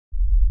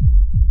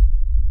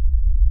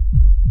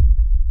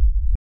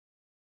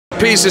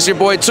Peace, it's your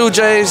boy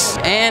 2J's.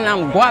 And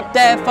I'm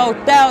Guapdad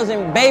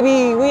 4000,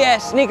 baby. We at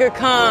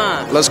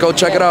SneakerCon. Let's go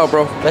check it out,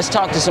 bro. Let's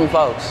talk to some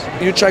folks.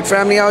 You check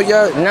Family out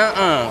yet?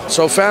 Nuh-uh.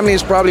 So Family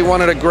is probably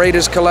one of the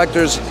greatest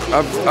collectors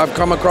I've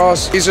come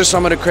across. These are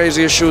some of the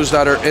craziest shoes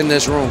that are in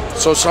this room.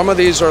 So some of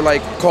these are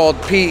like called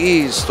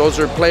PEs. Those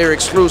are player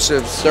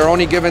exclusives. They're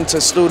only given to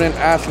student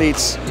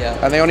athletes,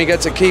 and they only get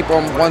to keep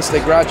them once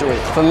they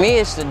graduate. For me,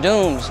 it's the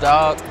Dooms,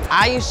 dog.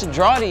 I used to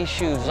draw these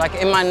shoes, like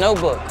in my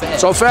notebook.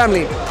 So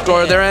Family, so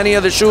are there any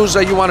other shoes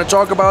that you want to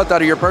talk about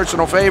that are your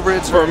personal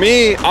favorites? For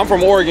me, I'm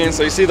from Oregon,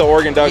 so you see the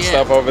Oregon Duck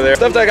stuff over there.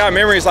 Stuff that got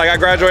memories, like I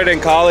graduated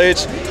in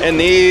college, and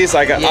these,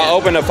 like I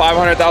opened a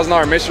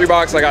 $500,000 mystery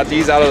box, I got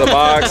these out of the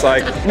box.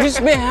 Like, you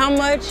spent how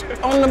much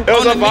on the It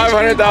was a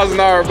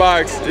 $500,000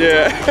 box,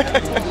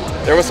 yeah.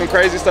 There was some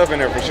crazy stuff in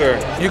there for sure.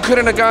 You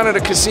couldn't have gone to the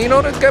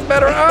casino to get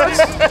better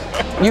odds?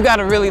 You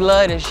gotta really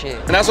love this shit.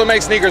 And that's what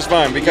makes sneakers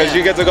fun, because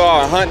you get to go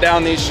out and hunt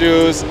down these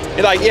shoes.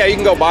 You're like, yeah, you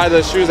can go buy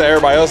the shoes that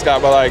everybody else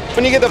got, but like,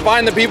 when you get to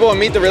find the people and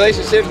meet the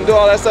relationships and do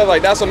all that stuff,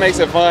 like that's what makes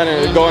it fun,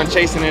 and going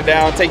chasing it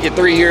down, take you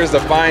 3 years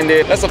to find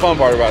it. That's the fun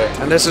part about it.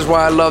 And this is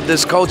why I love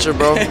this culture,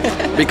 bro,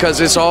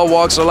 because it's all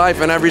walks of life,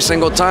 and every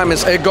single time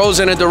it goes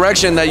in a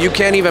direction that you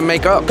can't even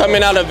make up.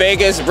 Coming out of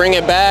Vegas, bring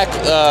it back.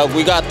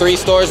 We got 3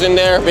 stores in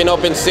there, been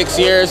open 6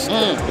 years.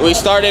 We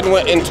started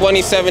in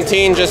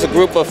 2017, just a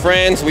group of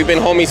friends. We've been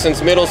homies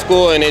since middle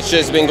school, and it's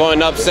just been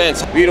going up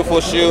since.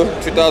 Beautiful shoe,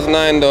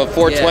 2009, the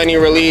 420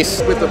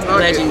 release. With the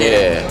pocket.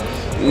 Yeah.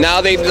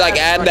 Now they like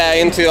add that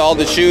into all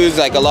the shoes,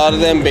 like a lot of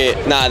them,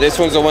 but nah, this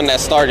one's the one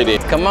that started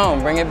it. Come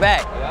on, bring it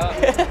back.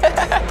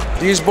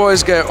 These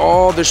boys get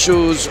all the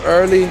shoes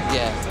early.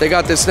 Yeah. They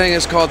got this thing,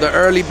 it's called the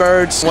early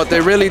birds. What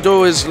they really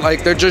do is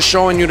like they're just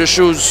showing you the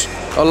shoes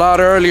a lot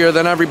earlier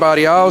than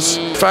everybody else.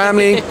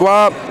 Family,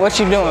 Guap. What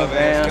you doing,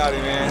 man? Scotty,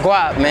 man.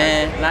 Guap,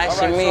 man. Nice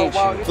to meet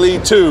you.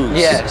 Fleet 2s.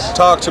 Yes.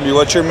 Talk to me.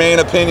 What's your main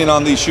opinion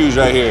on these shoes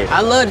right here?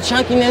 I love the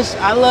chunkiness.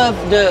 I love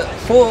the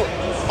full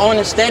on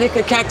aesthetic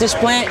of Cactus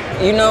Plant,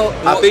 you know.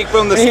 I think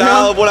from the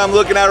style of what I'm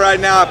looking at right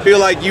now, I feel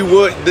like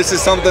this is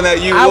something that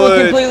I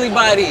would completely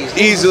buy these.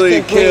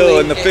 Easily kill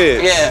in the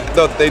fit. Yeah.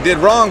 What they did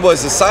wrong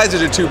was the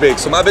sizes are too big.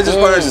 So my business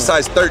partner is a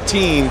size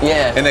 13,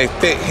 and they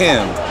fit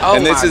him. Oh,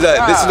 and this is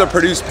a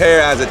produced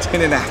pair as a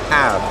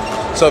 10.5.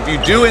 So if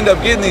you do end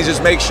up getting these,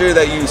 just make sure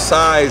that you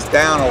size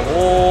down a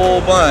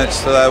whole bunch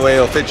so that way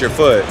it'll fit your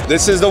foot.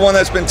 This is the one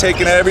that's been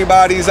taking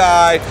everybody's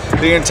eye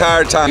the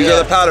entire time. These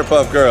are the Powder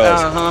Puff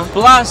Girls.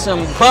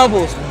 Blossom,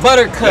 Bubbles,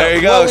 Buttercup. There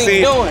you go. What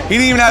See, doing? he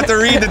didn't even have to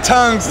read the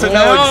tongues to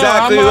know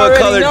exactly I'm what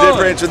color knowing.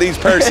 difference with each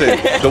person.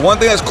 The one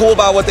thing that's cool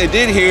about what they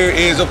did here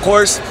is, of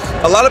course,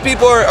 a lot of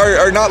people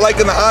are not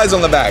liking the eyes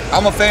on the back.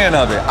 I'm a fan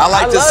of it. I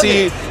like to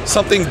see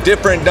something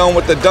different done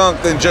with the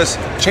Dunk than just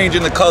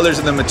changing the colors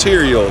and the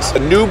materials. A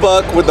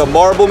nubuck with a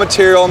marble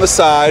material on the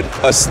side,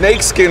 a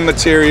snakeskin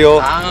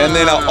material, and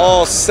then an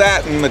all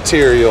satin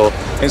material.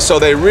 And so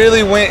they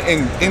really went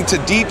into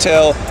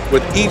detail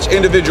with each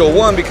individual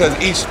one, because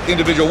each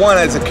individual one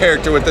has a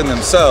character within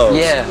themselves.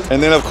 Yeah.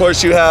 And then of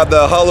course you have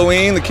the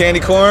Halloween, the candy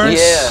corns.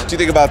 Yeah. What do you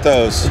think about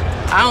those?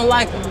 I don't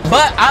like them,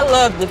 but I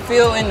love the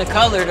feel in the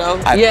color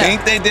though. I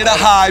think they did a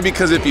high,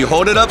 because if you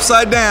hold it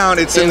upside down,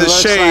 it's in the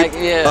shape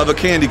of a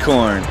candy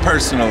corn,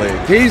 personally.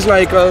 He's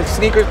like a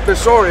sneaker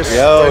thesaurus.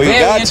 Yo, you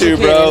got to,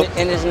 bro.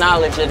 In his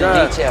knowledge of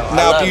the detail.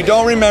 Now, if you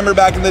don't remember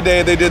back in the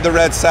day, they did the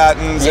red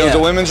satins. It was a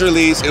women's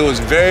release. It was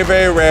very,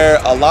 very rare.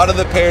 A lot of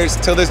the pairs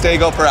till this day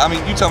go for, I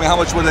mean, you tell me, how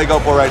much would they go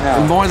for right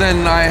now? More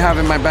than I have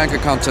in my bank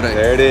account today.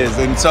 There it is.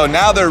 And so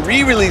now they're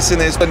re-releasing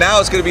this, but now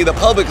it's going to be the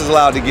public is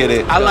allowed to get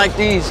it. I like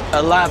these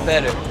a lot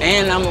better.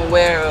 And I'm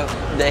aware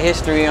of the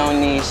history on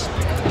these.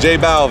 J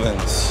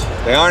Balvin's.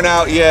 They aren't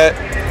out yet.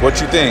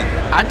 What you think?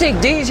 I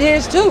think these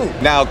his too.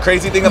 Now,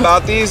 crazy thing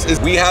about these is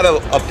we had a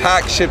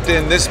pack shipped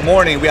in this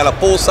morning. We had a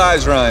full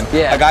size run.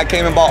 Yeah. A guy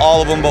came and bought all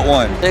of them but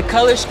one. The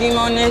color scheme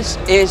on this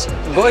is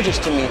gorgeous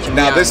to me.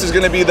 Now, this is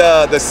going to be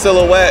the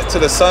silhouette to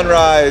the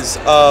sunrise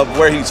of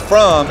where he's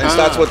from, and so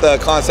that's what the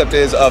concept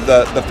is of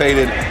the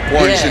faded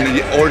orange and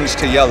the orange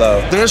to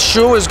yellow. This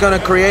shoe is going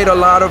to create a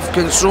lot of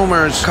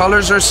consumers.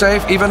 Colors are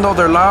safe, even though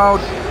they're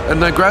loud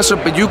and aggressive,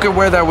 but you can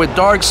wear that with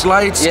darks,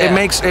 lights. It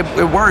makes it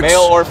works. Male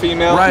or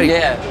female? Right.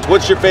 Yeah.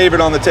 What's your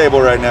favorite on the table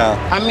right now?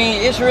 I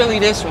mean, it's really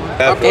this one.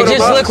 Definitely. It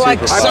just looks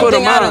like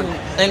something out on. of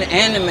an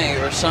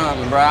anime or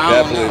something, bro. I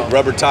don't Definitely. know.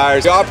 Rubber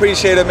tires. Y'all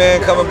appreciate it,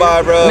 man. Coming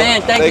by, bro.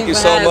 Man, thank you for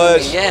so having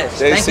much. me. Yes. JC,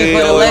 Thank you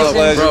for the always a lesson,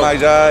 pleasure, bro. my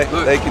guy.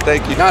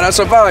 Thank you. Nah, that's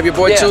a vibe. Your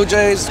boy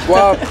 2J's.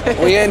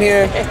 Guap, we in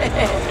here.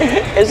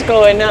 It's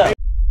going up.